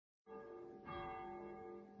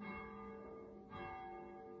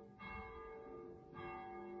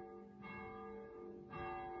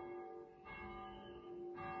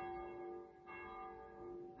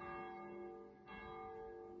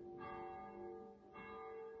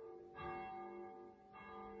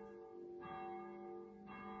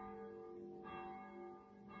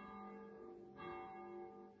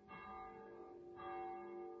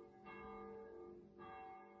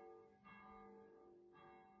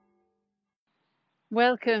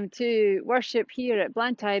Welcome to worship here at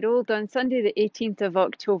Blantyre Old on Sunday, the 18th of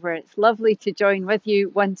October. It's lovely to join with you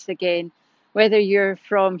once again. Whether you're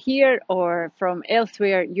from here or from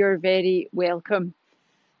elsewhere, you're very welcome.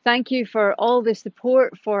 Thank you for all the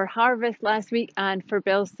support for Harvest last week and for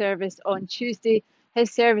Bill's service on Tuesday.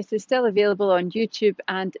 His service is still available on YouTube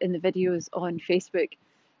and in the videos on Facebook.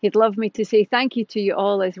 He'd love me to say thank you to you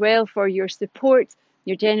all as well for your support,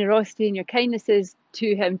 your generosity and your kindnesses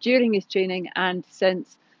to him during his training and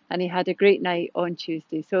since, and he had a great night on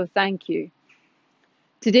Tuesday, so thank you.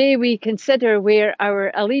 Today we consider where our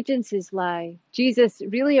allegiances lie. Jesus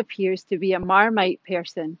really appears to be a Marmite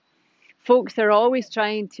person. Folks are always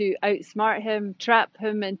trying to outsmart him, trap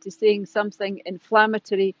him into saying something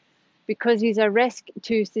inflammatory because he's a risk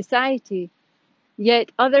to society.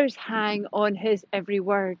 Yet others hang on his every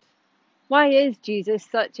word. Why is Jesus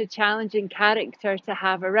such a challenging character to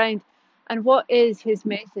have around? And what is his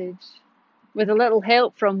message? With a little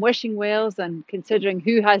help from wishing wells and considering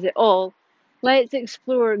who has it all, let's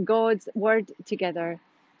explore God's word together.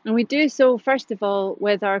 And we do so, first of all,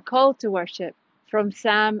 with our call to worship from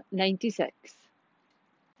Psalm 96.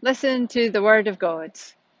 Listen to the word of God.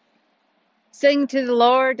 Sing to the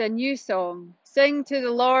Lord a new song. Sing to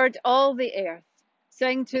the Lord all the earth.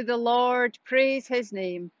 Sing to the Lord, praise his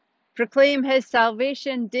name. Proclaim his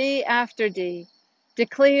salvation day after day.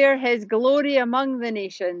 Declare his glory among the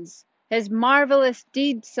nations, his marvelous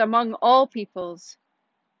deeds among all peoples.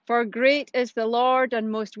 For great is the Lord and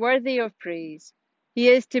most worthy of praise. He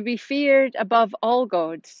is to be feared above all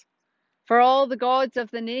gods. For all the gods of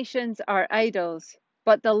the nations are idols,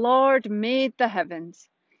 but the Lord made the heavens.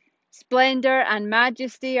 Splendor and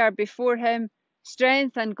majesty are before him,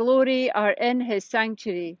 strength and glory are in his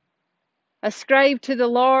sanctuary. Ascribe to the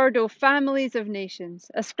Lord, O families of nations.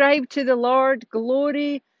 Ascribe to the Lord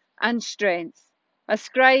glory and strength.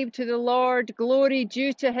 Ascribe to the Lord glory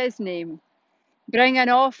due to his name. Bring an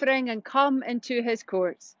offering and come into his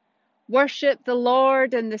courts. Worship the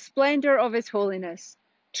Lord in the splendor of his holiness.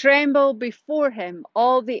 Tremble before him,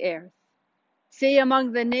 all the earth. Say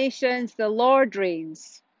among the nations, the Lord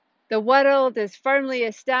reigns. The world is firmly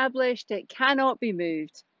established, it cannot be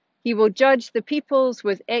moved. He will judge the peoples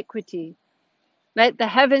with equity. Let the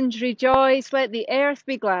heavens rejoice, let the earth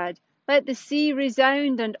be glad, let the sea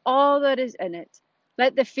resound and all that is in it.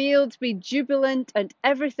 Let the fields be jubilant and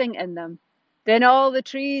everything in them. Then all the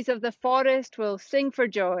trees of the forest will sing for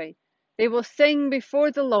joy. They will sing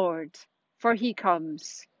before the Lord, for he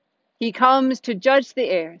comes. He comes to judge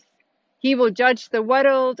the earth. He will judge the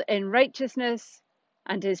world in righteousness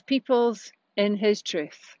and his peoples in his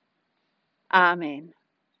truth. Amen.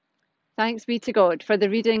 Thanks be to God for the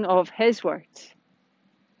reading of his word.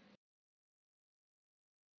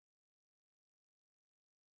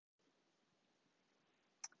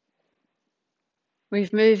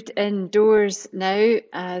 We've moved indoors now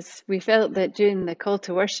as we felt that during the call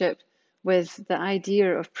to worship, with the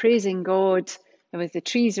idea of praising God and with the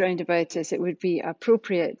trees round about us, it would be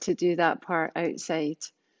appropriate to do that part outside.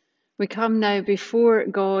 We come now before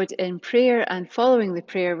God in prayer, and following the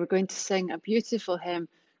prayer, we're going to sing a beautiful hymn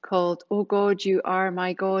called O God, You Are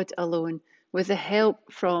My God Alone, with the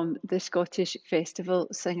help from the Scottish Festival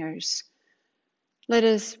Singers. Let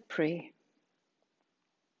us pray.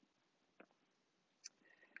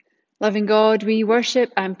 Loving God, we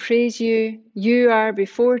worship and praise you. You are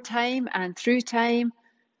before time and through time,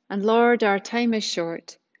 and Lord, our time is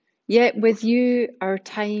short, yet with you our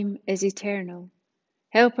time is eternal.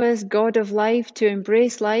 Help us, God of life, to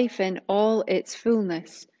embrace life in all its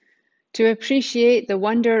fullness, to appreciate the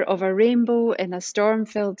wonder of a rainbow in a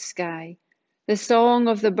storm-filled sky, the song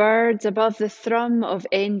of the birds above the thrum of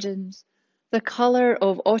engines, the colour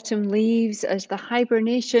of autumn leaves as the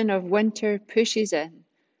hibernation of winter pushes in.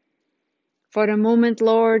 For a moment,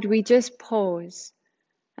 Lord, we just pause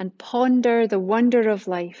and ponder the wonder of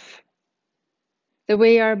life, the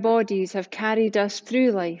way our bodies have carried us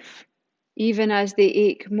through life, even as they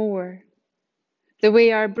ache more, the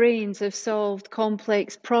way our brains have solved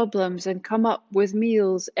complex problems and come up with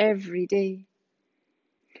meals every day,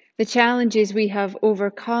 the challenges we have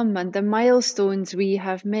overcome and the milestones we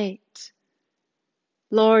have met.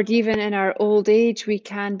 Lord, even in our old age, we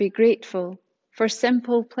can be grateful for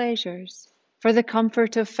simple pleasures, for the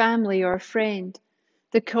comfort of family or friend,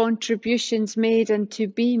 the contributions made and to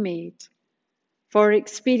be made, for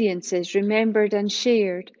experiences remembered and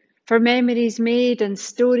shared, for memories made and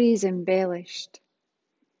stories embellished.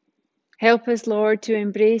 Help us, Lord, to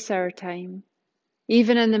embrace our time,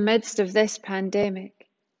 even in the midst of this pandemic.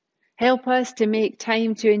 Help us to make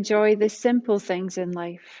time to enjoy the simple things in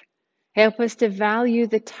life. Help us to value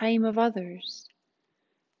the time of others.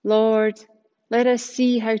 Lord, Let us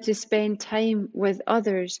see how to spend time with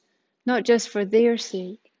others, not just for their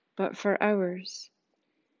sake, but for ours.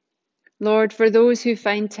 Lord, for those who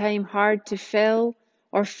find time hard to fill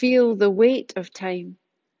or feel the weight of time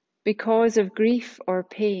because of grief or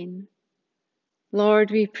pain,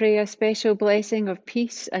 Lord, we pray a special blessing of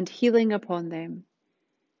peace and healing upon them.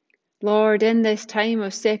 Lord, in this time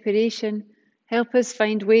of separation, help us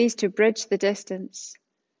find ways to bridge the distance.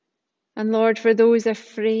 And Lord, for those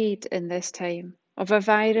afraid in this time of a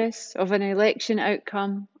virus, of an election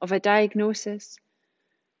outcome, of a diagnosis,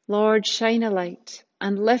 Lord, shine a light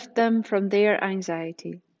and lift them from their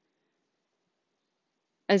anxiety.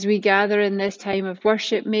 As we gather in this time of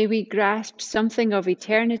worship, may we grasp something of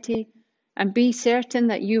eternity and be certain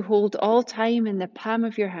that you hold all time in the palm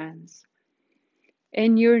of your hands.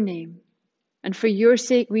 In your name, and for your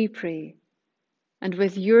sake we pray, and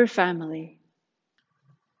with your family.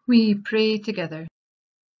 We pray together.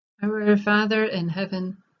 Our Father in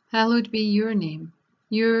heaven, hallowed be your name.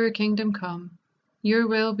 Your kingdom come, your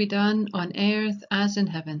will be done on earth as in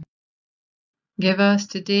heaven. Give us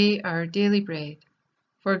today our daily bread.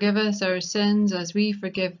 Forgive us our sins as we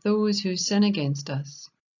forgive those who sin against us.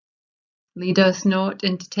 Lead us not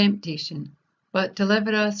into temptation, but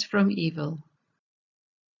deliver us from evil.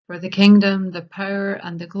 For the kingdom, the power,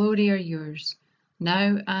 and the glory are yours,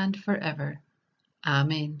 now and forever.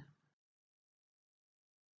 Amen.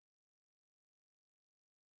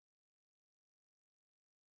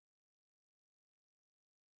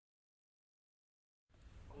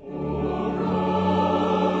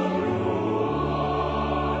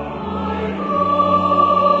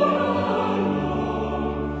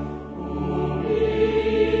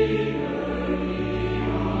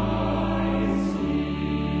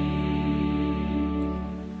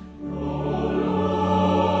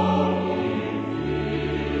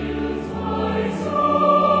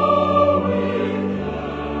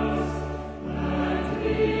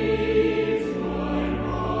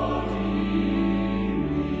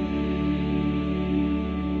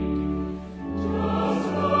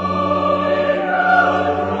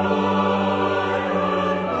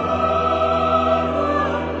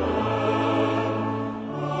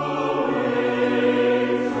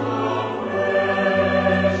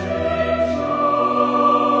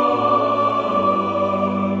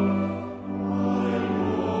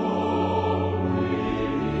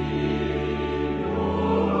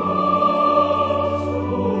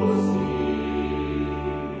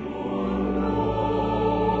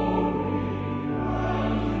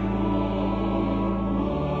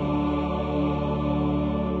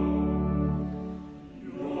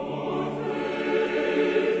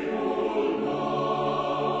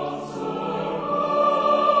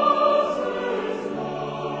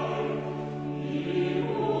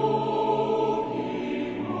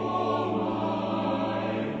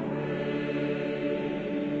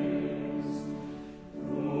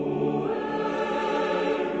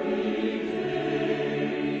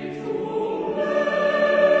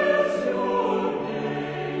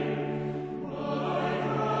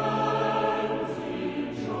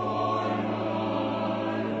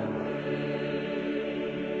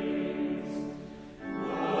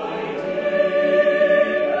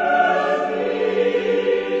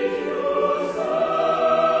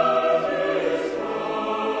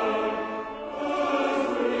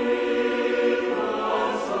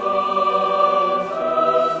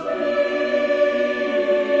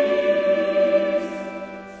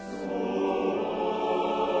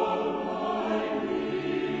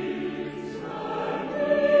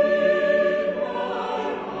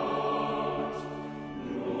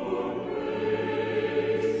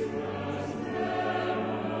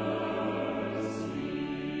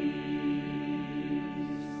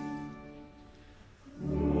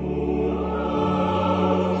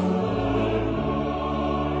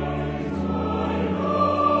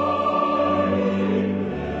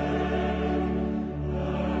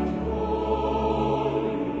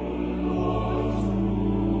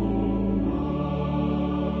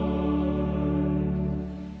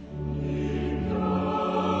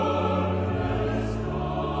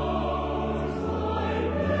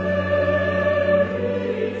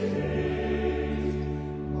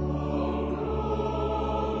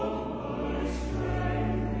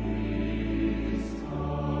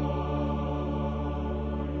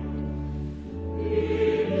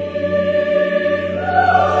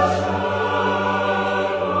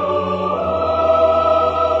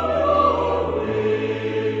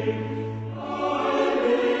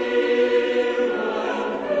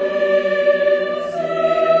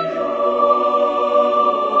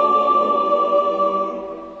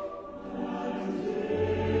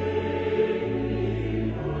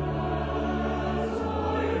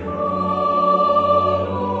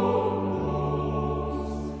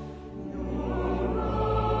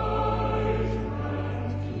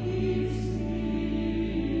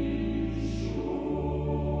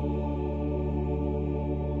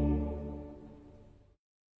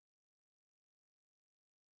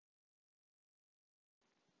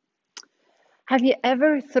 Have you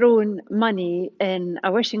ever thrown money in a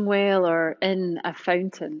wishing well or in a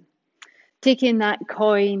fountain? Taking that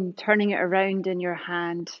coin, turning it around in your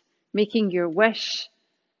hand, making your wish,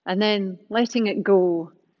 and then letting it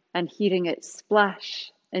go and hearing it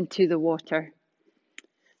splash into the water.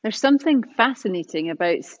 There's something fascinating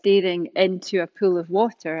about staring into a pool of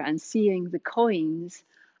water and seeing the coins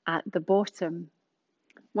at the bottom,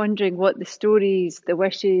 wondering what the stories, the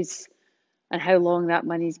wishes, and how long that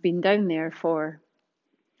money's been down there for.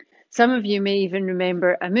 Some of you may even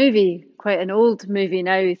remember a movie, quite an old movie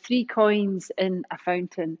now, Three Coins in a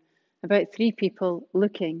Fountain, about three people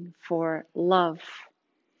looking for love.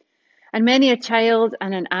 And many a child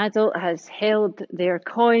and an adult has held their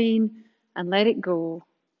coin and let it go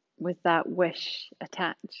with that wish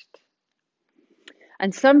attached.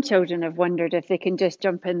 And some children have wondered if they can just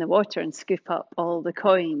jump in the water and scoop up all the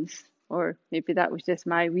coins, or maybe that was just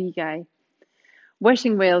my wee guy.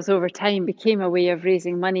 Wishing wells over time became a way of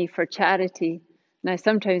raising money for charity, and I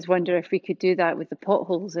sometimes wonder if we could do that with the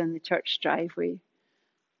potholes in the church driveway.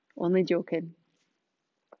 Only joking.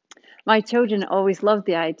 My children always loved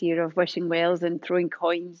the idea of wishing wells and throwing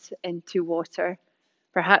coins into water,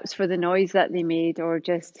 perhaps for the noise that they made or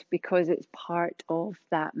just because it's part of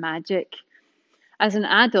that magic. As an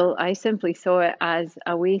adult, I simply saw it as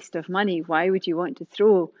a waste of money. Why would you want to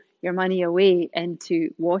throw your money away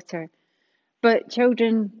into water? But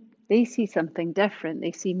children, they see something different.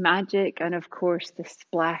 They see magic and, of course, the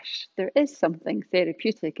splash. There is something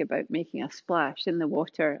therapeutic about making a splash in the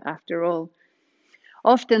water, after all.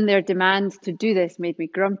 Often their demands to do this made me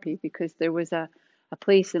grumpy because there was a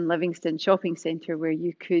place in Livingston Shopping Centre where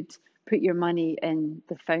you could put your money in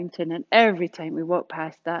the fountain. And every time we walked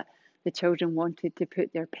past that, the children wanted to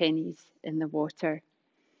put their pennies in the water.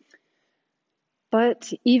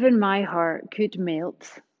 But even my heart could melt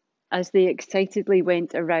as they excitedly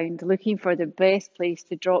went around looking for the best place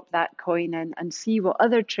to drop that coin in and see what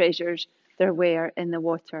other treasures there were in the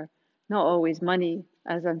water. Not always money,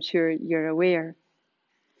 as I'm sure you're aware.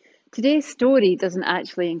 Today's story doesn't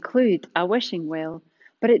actually include a wishing well,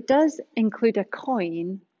 but it does include a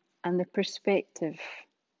coin and the perspective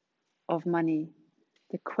of money,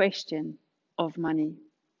 the question of money.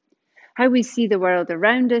 How we see the world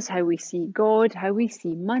around us, how we see God, how we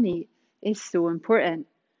see money is so important.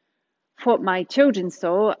 What my children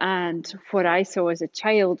saw and what I saw as a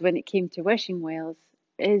child when it came to wishing wells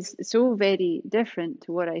is so very different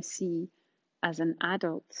to what I see as an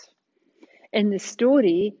adult. In the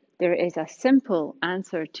story, there is a simple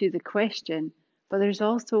answer to the question, but there's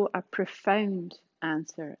also a profound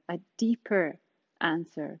answer, a deeper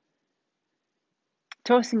answer.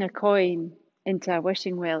 Tossing a coin into a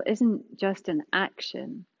wishing well isn't just an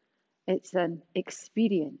action, it's an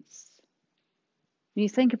experience. When you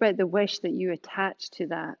think about the wish that you attach to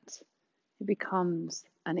that, it becomes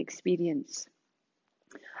an experience.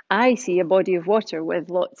 I see a body of water with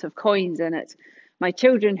lots of coins in it. My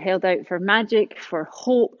children held out for magic, for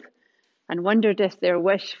hope, and wondered if their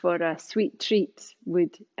wish for a sweet treat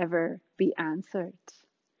would ever be answered.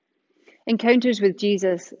 Encounters with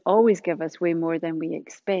Jesus always give us way more than we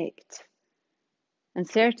expect, and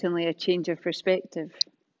certainly a change of perspective.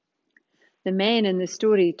 The men in the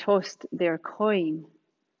story tossed their coin,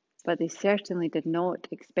 but they certainly did not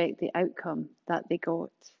expect the outcome that they got.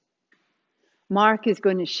 Mark is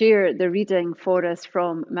going to share the reading for us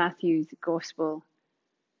from Matthew's Gospel,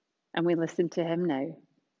 and we listen to him now.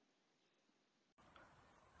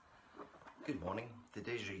 Good morning.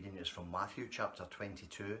 Today's reading is from Matthew chapter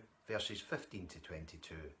 22, verses 15 to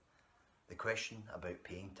 22. The question about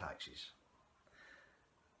paying taxes.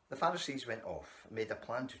 The Pharisees went off and made a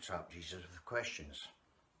plan to trap Jesus with questions.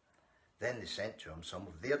 Then they sent to him some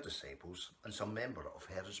of their disciples and some member of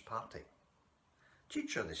Herod's party.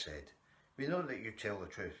 Teacher, they said, we know that you tell the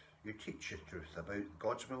truth. You teach the truth about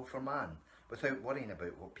God's will for man without worrying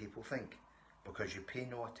about what people think, because you pay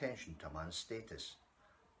no attention to man's status.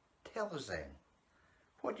 Tell us then,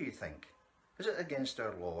 what do you think? Is it against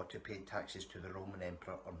our law to pay taxes to the Roman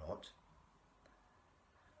emperor or not?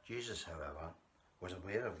 Jesus, however, was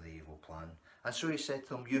aware of the evil plan, and so he said to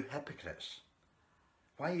them, you hypocrites,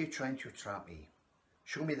 why are you trying to trap me?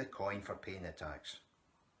 Show me the coin for paying the tax.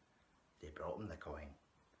 They brought him the coin,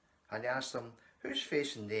 and he asked them, whose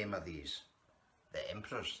face and name are these? The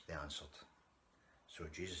emperor's, they answered. So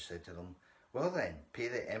Jesus said to them, well then, pay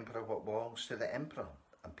the emperor what belongs to the emperor,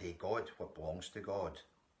 and pay God what belongs to God.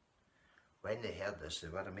 When they heard this, they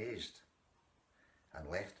were amazed, and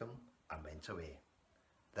left him and went away.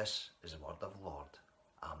 This is the word of the Lord.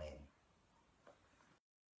 Amen.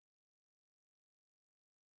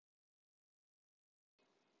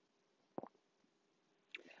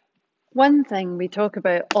 One thing we talk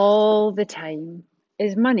about all the time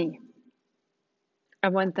is money.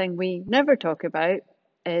 And one thing we never talk about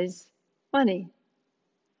is money.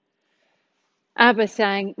 ABBA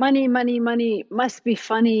sang, "Money, money, money must be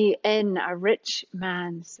funny in a rich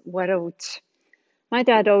man's world." My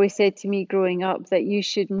dad always said to me growing up that you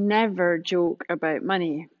should never joke about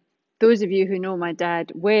money. Those of you who know my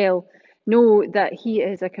dad well know that he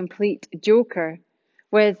is a complete joker.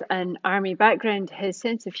 With an army background, his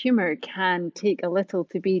sense of humour can take a little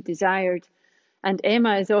to be desired, and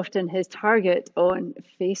Emma is often his target on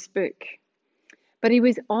Facebook. But he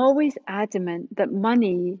was always adamant that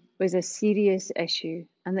money was a serious issue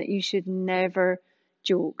and that you should never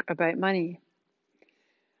joke about money.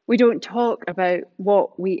 We don't talk about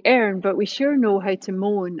what we earn, but we sure know how to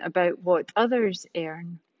moan about what others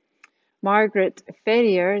earn. Margaret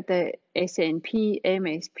Ferrier, the SNP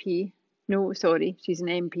MSP, no, sorry, she's an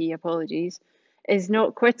MP, apologies, is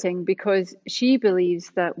not quitting because she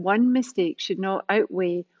believes that one mistake should not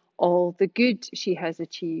outweigh all the good she has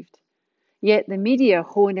achieved. Yet the media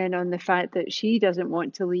hone in on the fact that she doesn't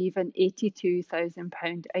want to leave an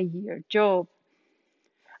 £82,000 a year job.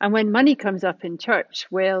 And when money comes up in church,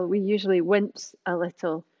 well, we usually wince a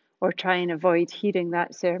little or try and avoid hearing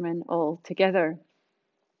that sermon altogether.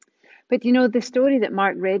 But you know, the story that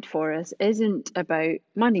Mark read for us isn't about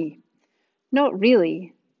money. Not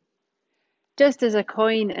really. Just as a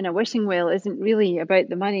coin in a wishing well isn't really about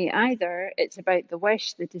the money either, it's about the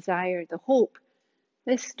wish, the desire, the hope.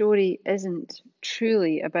 This story isn't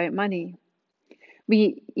truly about money.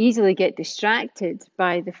 We easily get distracted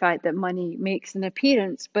by the fact that money makes an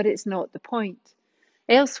appearance, but it's not the point.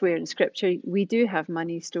 Elsewhere in Scripture, we do have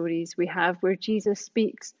money stories. We have where Jesus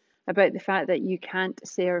speaks about the fact that you can't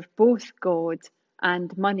serve both God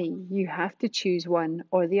and money. You have to choose one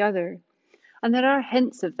or the other. And there are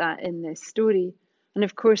hints of that in this story. And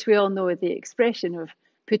of course, we all know the expression of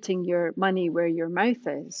putting your money where your mouth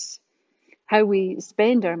is. How we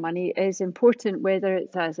spend our money is important, whether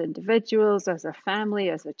it's as individuals, as a family,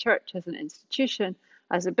 as a church, as an institution,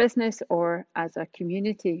 as a business, or as a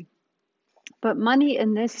community. But money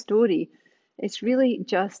in this story is really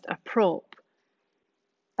just a prop.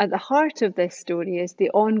 At the heart of this story is the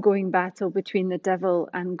ongoing battle between the devil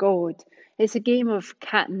and God. It's a game of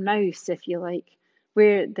cat and mouse, if you like,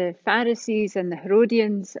 where the Pharisees and the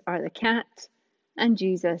Herodians are the cat and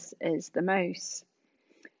Jesus is the mouse.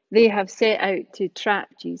 They have set out to trap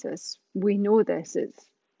Jesus. We know this, it's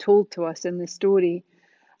told to us in the story.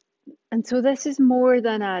 And so this is more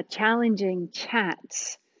than a challenging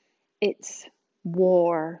chat, it's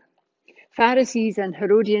war. Pharisees and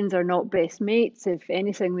Herodians are not best mates. If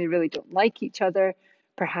anything, they really don't like each other,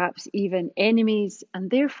 perhaps even enemies, and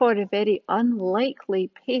therefore a very unlikely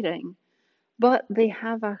pairing. But they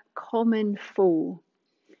have a common foe.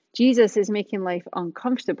 Jesus is making life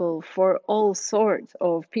uncomfortable for all sorts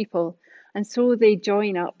of people, and so they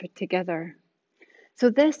join up together. So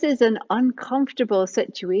this is an uncomfortable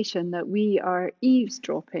situation that we are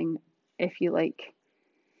eavesdropping, if you like.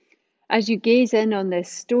 As you gaze in on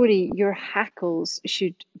this story, your hackles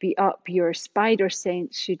should be up, your spider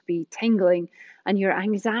sense should be tingling, and your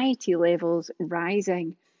anxiety levels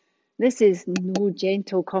rising. This is no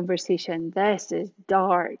gentle conversation. This is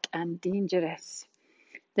dark and dangerous.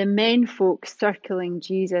 The menfolk circling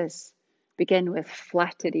Jesus begin with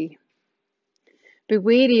flattery. Be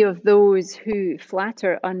wary of those who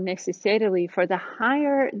flatter unnecessarily, for the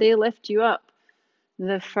higher they lift you up,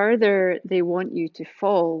 the further they want you to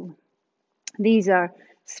fall. These are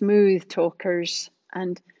smooth talkers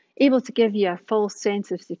and able to give you a false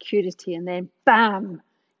sense of security, and then bam,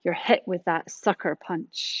 you're hit with that sucker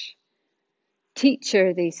punch.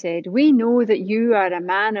 Teacher, they said, we know that you are a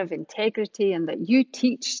man of integrity and that you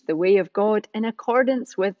teach the way of God in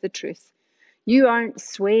accordance with the truth. You aren't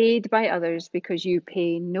swayed by others because you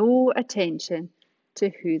pay no attention to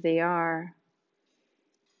who they are.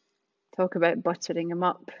 Talk about buttering them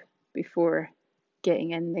up before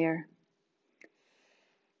getting in there.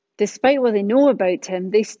 Despite what they know about him,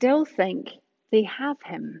 they still think they have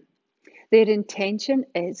him. Their intention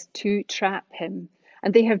is to trap him,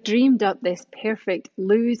 and they have dreamed up this perfect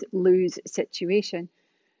lose-lose situation.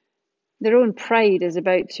 Their own pride is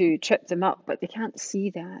about to trip them up, but they can't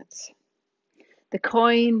see that. The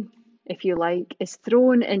coin, if you like, is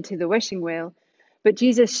thrown into the wishing well, but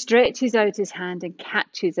Jesus stretches out his hand and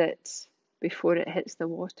catches it before it hits the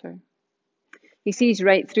water. He sees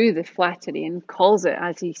right through the flattery and calls it,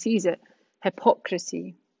 as he sees it,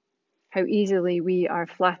 hypocrisy. How easily we are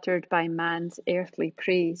flattered by man's earthly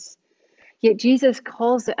praise. Yet Jesus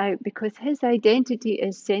calls it out because his identity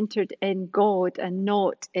is centered in God and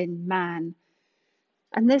not in man.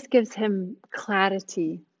 And this gives him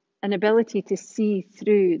clarity, an ability to see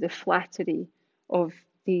through the flattery of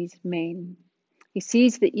these men. He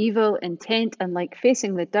sees the evil intent, and like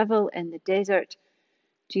facing the devil in the desert,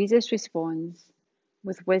 Jesus responds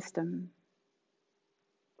with wisdom.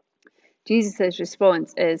 Jesus'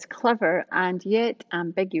 response is clever and yet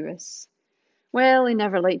ambiguous. Well, he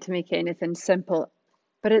never liked to make anything simple,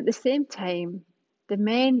 but at the same time, the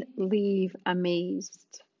men leave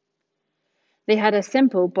amazed. They had a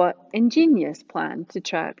simple but ingenious plan to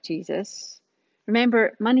trap Jesus.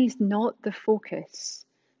 Remember, money's not the focus.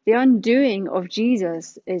 The undoing of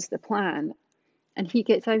Jesus is the plan, and he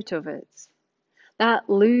gets out of it. That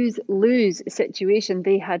lose-lose situation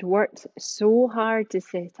they had worked so hard to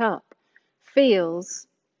set up fails,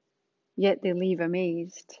 yet they leave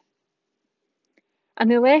amazed.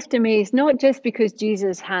 And they left amazed not just because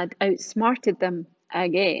Jesus had outsmarted them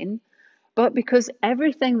again, but because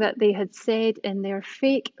everything that they had said in their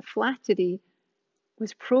fake flattery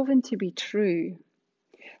was proven to be true.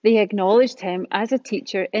 They acknowledged him as a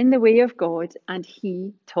teacher in the way of God, and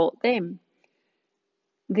he taught them.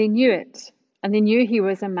 They knew it, and they knew he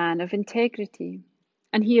was a man of integrity,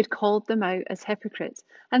 and he had called them out as hypocrites.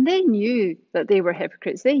 And they knew that they were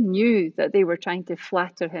hypocrites. They knew that they were trying to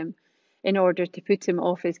flatter him in order to put him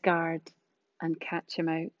off his guard and catch him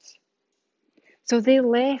out. So they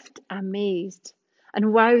left amazed.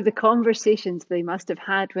 And wow, the conversations they must have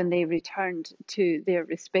had when they returned to their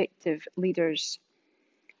respective leaders.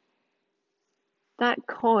 That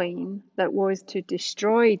coin that was to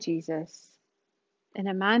destroy Jesus, in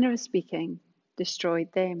a manner of speaking,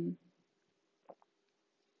 destroyed them.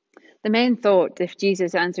 The men thought if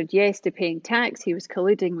Jesus answered yes to paying tax, he was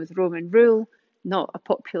colluding with Roman rule, not a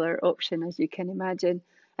popular option, as you can imagine.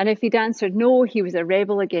 And if he'd answered no, he was a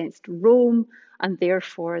rebel against Rome, and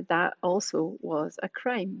therefore that also was a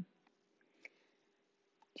crime.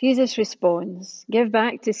 Jesus responds, "Give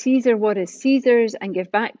back to Caesar what is Caesar's, and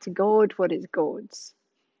give back to God what is God's."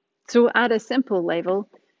 So at a simple level,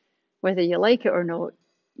 whether you like it or not,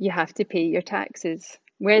 you have to pay your taxes,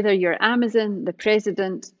 whether you're Amazon, the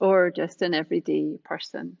president, or just an everyday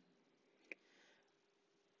person.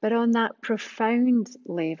 But on that profound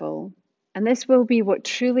level, and this will be what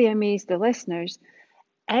truly amazed the listeners,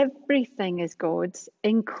 everything is God's,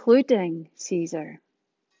 including Caesar.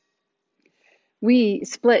 We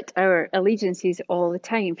split our allegiances all the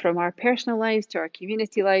time, from our personal lives to our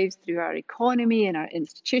community lives, through our economy and our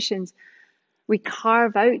institutions. We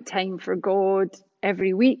carve out time for God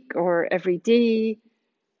every week or every day,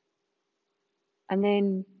 and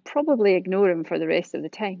then probably ignore him for the rest of the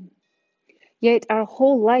time. Yet our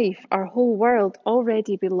whole life, our whole world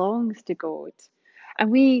already belongs to God.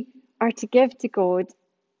 And we are to give to God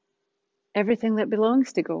everything that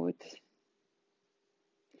belongs to God.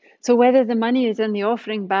 So whether the money is in the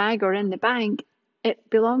offering bag or in the bank, it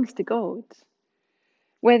belongs to God.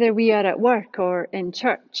 Whether we are at work or in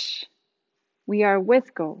church, we are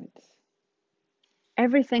with God.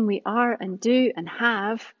 Everything we are and do and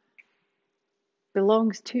have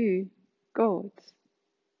belongs to God.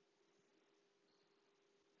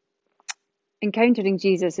 Encountering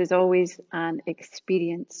Jesus is always an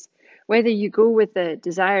experience. Whether you go with the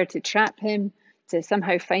desire to trap him, to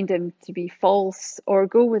somehow find him to be false, or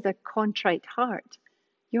go with a contrite heart,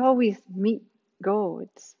 you always meet God.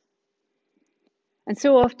 And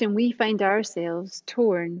so often we find ourselves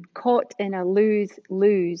torn, caught in a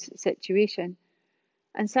lose-lose situation.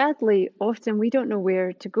 And sadly, often we don't know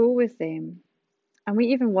where to go with them. And we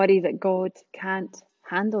even worry that God can't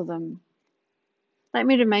handle them. Let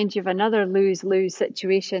me remind you of another lose-lose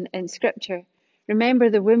situation in Scripture. Remember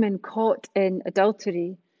the woman caught in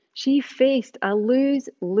adultery. She faced a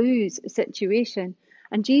lose-lose situation,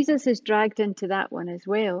 and Jesus is dragged into that one as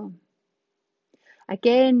well.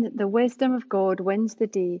 Again, the wisdom of God wins the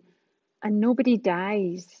day, and nobody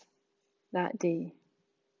dies that day.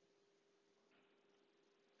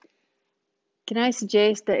 Can I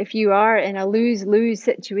suggest that if you are in a lose-lose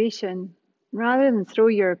situation, rather than throw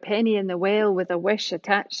your penny in the well with a wish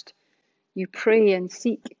attached, you pray and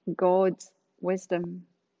seek God's wisdom.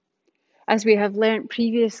 As we have learnt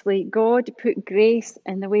previously, God put grace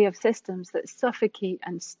in the way of systems that suffocate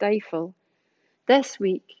and stifle. This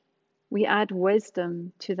week, we add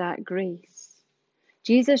wisdom to that grace.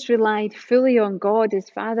 Jesus relied fully on God, his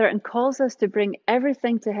Father, and calls us to bring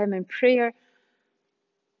everything to him in prayer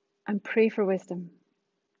and pray for wisdom.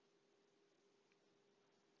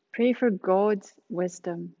 Pray for God's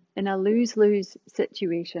wisdom in a lose-lose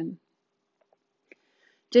situation.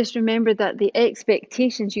 Just remember that the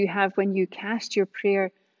expectations you have when you cast your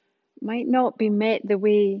prayer might not be met the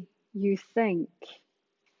way you think.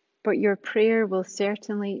 but your prayer will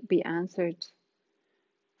certainly be answered.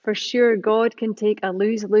 For sure, God can take a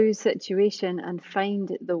lose-lose situation and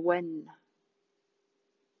find the win.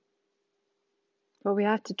 But we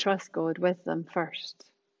have to trust God with them first.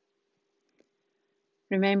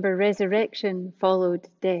 Remember, resurrection followed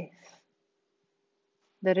death.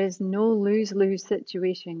 There is no lose-lose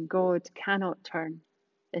situation God cannot turn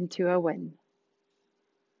into a win.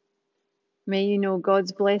 May you know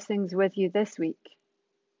God's blessings with you this week.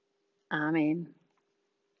 Amen.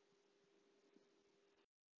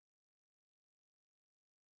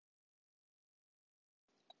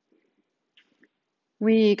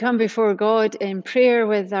 We come before God in prayer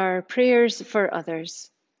with our prayers for others.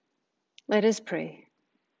 Let us pray.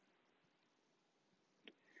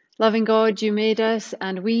 Loving God, you made us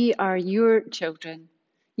and we are your children.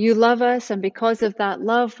 You love us, and because of that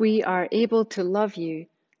love, we are able to love you,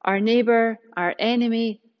 our neighbour, our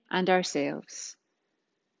enemy, and ourselves.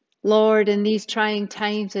 Lord, in these trying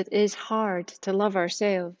times, it is hard to love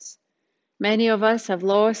ourselves. Many of us have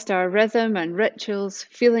lost our rhythm and rituals,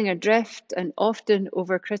 feeling adrift and often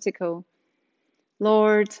overcritical.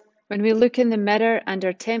 Lord, when we look in the mirror and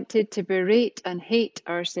are tempted to berate and hate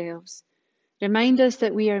ourselves, remind us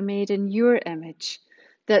that we are made in your image,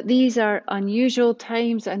 that these are unusual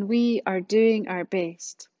times and we are doing our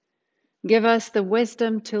best. Give us the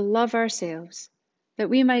wisdom to love ourselves, that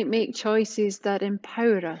we might make choices that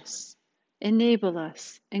empower us, enable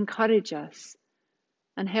us, encourage us,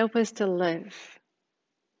 and help us to live.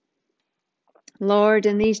 Lord,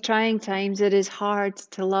 in these trying times, it is hard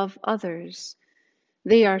to love others.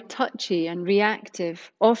 They are touchy and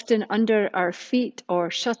reactive, often under our feet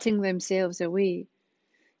or shutting themselves away.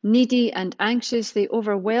 Needy and anxious, they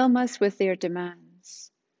overwhelm us with their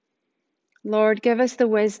demands. Lord, give us the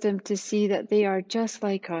wisdom to see that they are just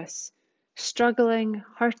like us, struggling,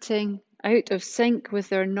 hurting, out of sync with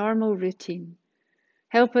their normal routine.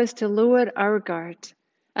 Help us to lower our guard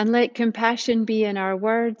and let compassion be in our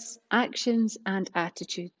words, actions, and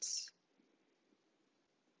attitudes.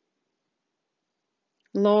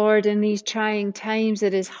 Lord, in these trying times,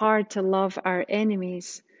 it is hard to love our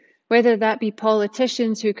enemies, whether that be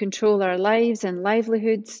politicians who control our lives and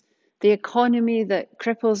livelihoods, the economy that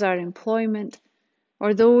cripples our employment,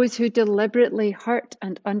 or those who deliberately hurt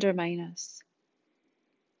and undermine us.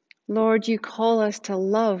 Lord, you call us to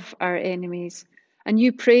love our enemies, and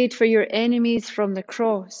you prayed for your enemies from the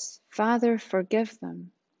cross. Father, forgive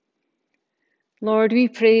them. Lord, we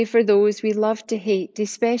pray for those we love to hate,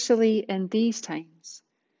 especially in these times.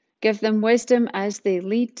 Give them wisdom as they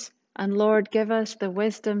lead, and Lord, give us the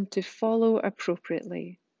wisdom to follow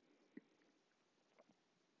appropriately.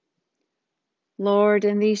 Lord,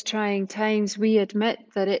 in these trying times, we admit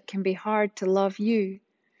that it can be hard to love you.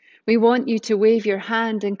 We want you to wave your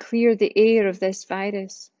hand and clear the air of this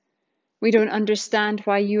virus. We don't understand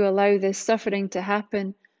why you allow this suffering to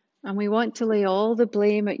happen, and we want to lay all the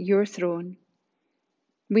blame at your throne.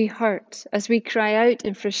 We hurt as we cry out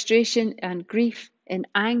in frustration and grief, in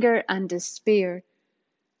anger and despair.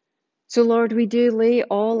 So, Lord, we do lay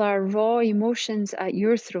all our raw emotions at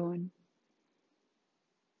your throne.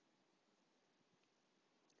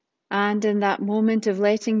 And in that moment of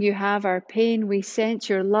letting you have our pain, we sense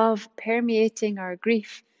your love permeating our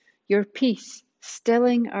grief, your peace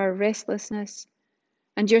stilling our restlessness,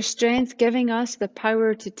 and your strength giving us the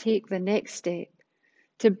power to take the next step,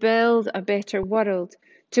 to build a better world,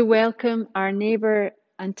 to welcome our neighbour,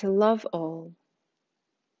 and to love all.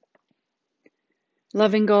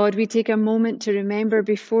 Loving God, we take a moment to remember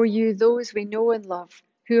before you those we know and love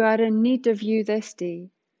who are in need of you this day,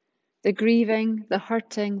 the grieving, the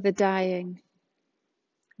hurting, the dying,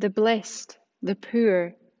 the blessed, the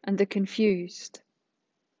poor, and the confused.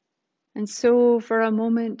 And so, for a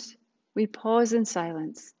moment, we pause in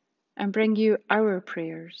silence and bring you our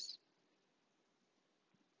prayers.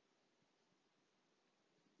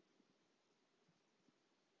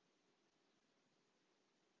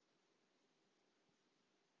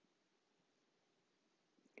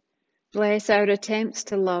 Bless our attempts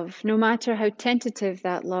to love, no matter how tentative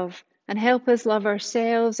that love, and help us love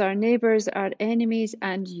ourselves, our neighbours, our enemies,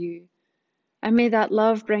 and you. And may that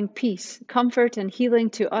love bring peace, comfort, and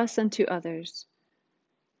healing to us and to others.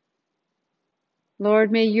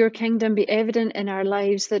 Lord, may your kingdom be evident in our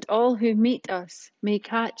lives, that all who meet us may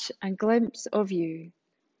catch a glimpse of you.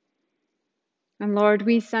 And Lord,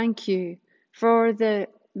 we thank you for the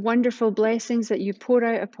wonderful blessings that you pour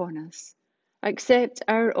out upon us. Accept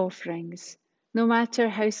our offerings, no matter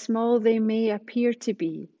how small they may appear to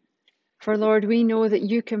be. For Lord, we know that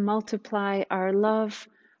you can multiply our love,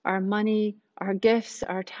 our money, our gifts,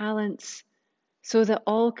 our talents, so that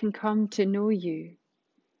all can come to know you.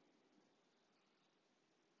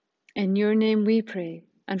 In your name we pray,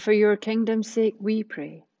 and for your kingdom's sake we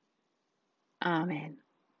pray. Amen.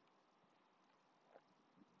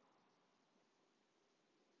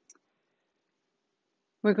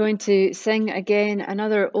 We're going to sing again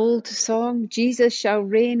another old song, Jesus shall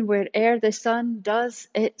reign where'er the sun does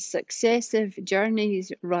its successive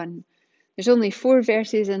journeys run. There's only 4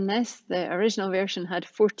 verses in this. The original version had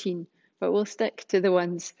 14, but we'll stick to the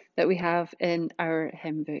ones that we have in our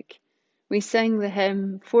hymn book. We sing the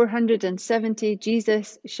hymn 470,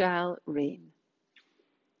 Jesus shall reign.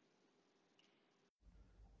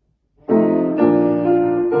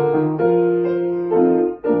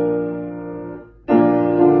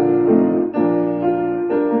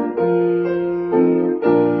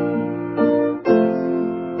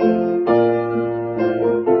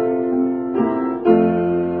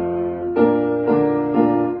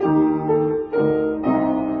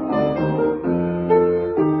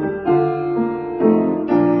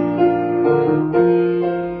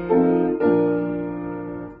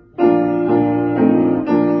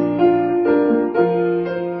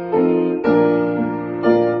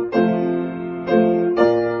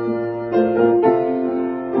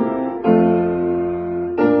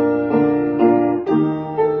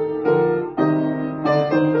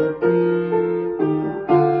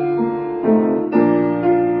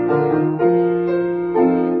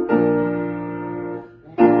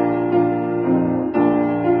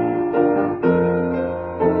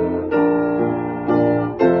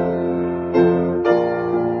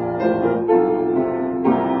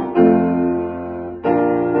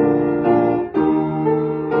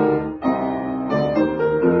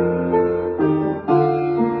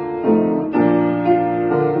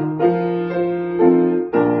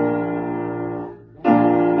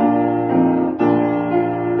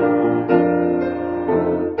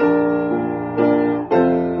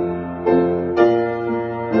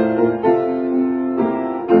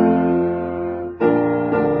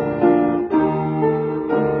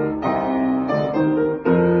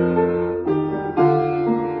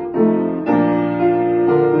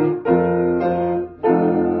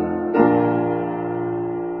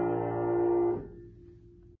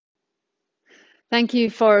 Thank you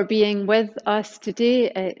for being with us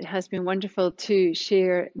today. It has been wonderful to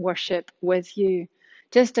share worship with you.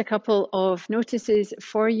 Just a couple of notices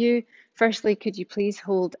for you. Firstly, could you please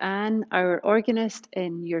hold Anne, our organist,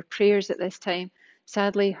 in your prayers at this time?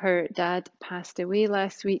 Sadly, her dad passed away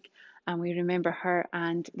last week, and we remember her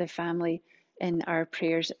and the family in our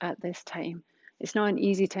prayers at this time. It's not an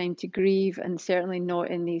easy time to grieve, and certainly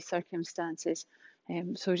not in these circumstances.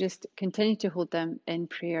 So just continue to hold them in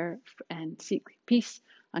prayer and seek peace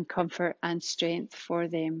and comfort and strength for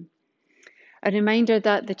them. A reminder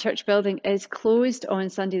that the church building is closed on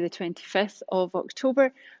Sunday the 25th of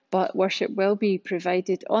October, but worship will be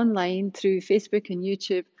provided online through Facebook and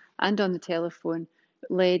YouTube and on the telephone,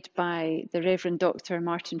 led by the Reverend Dr.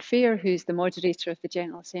 Martin Fair, who's the moderator of the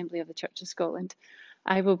General Assembly of the Church of Scotland.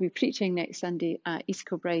 I will be preaching next Sunday at East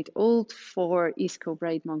Kilbride Old for East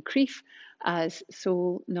Kilbride Moncrief as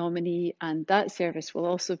sole nominee, and that service will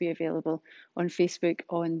also be available on Facebook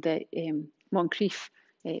on the Moncrief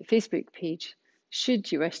Facebook page,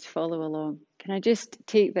 should you wish to follow along. Can I just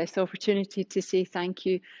take this opportunity to say thank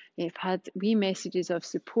you? I've had wee messages of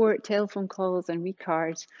support, telephone calls and wee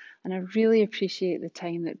cards, and I really appreciate the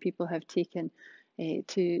time that people have taken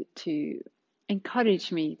to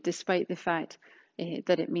encourage me, despite the fact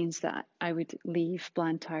that it means that I would leave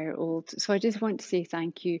Blantyre Old. So I just want to say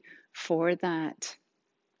thank you for that.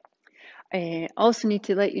 Also need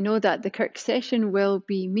to let you know that the Kirk session will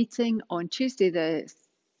be meeting on Tuesday the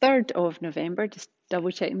 3rd of November, just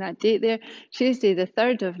double checking that date there, Tuesday the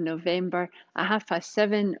 3rd of November at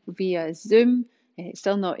 7:30 via Zoom.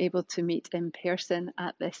 Still not able to meet in person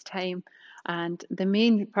at this time. And the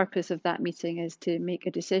main purpose of that meeting is to make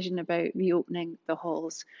a decision about reopening the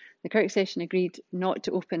halls. The Kirk session agreed not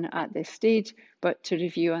to open at this stage, but to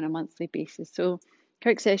review on a monthly basis. So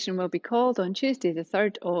Kirk session will be called on Tuesday the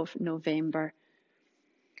 3rd of November.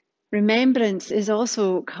 Remembrance is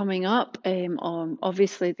also coming up. On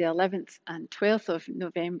obviously the 11th and 12th of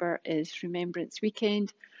November is Remembrance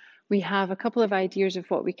Weekend. We have a couple of ideas of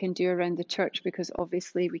what we can do around the church, because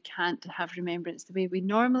obviously we can't have remembrance the way we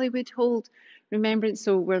normally would hold remembrance.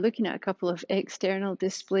 So we're looking at a couple of external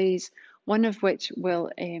displays, one of which will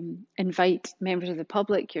invite members of the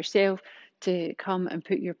public, yourself, to come and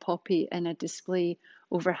put your poppy in a display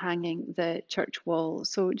overhanging the church wall.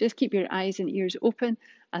 So just keep your eyes and ears open,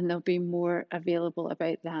 and there'll be more available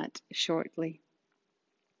about that shortly.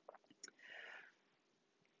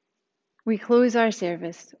 We close our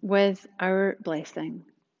service with our blessing.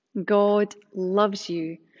 God loves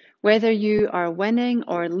you Whether you are winning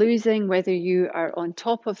or losing, whether you are on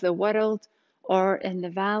top of the world or in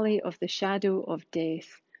the valley of the shadow of death,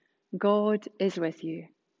 God is with you.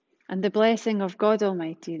 And the blessing of God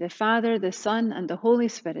Almighty, the Father, the Son, and the Holy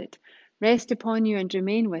Spirit rest upon you and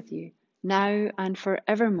remain with you, now and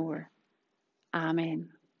forevermore. Amen.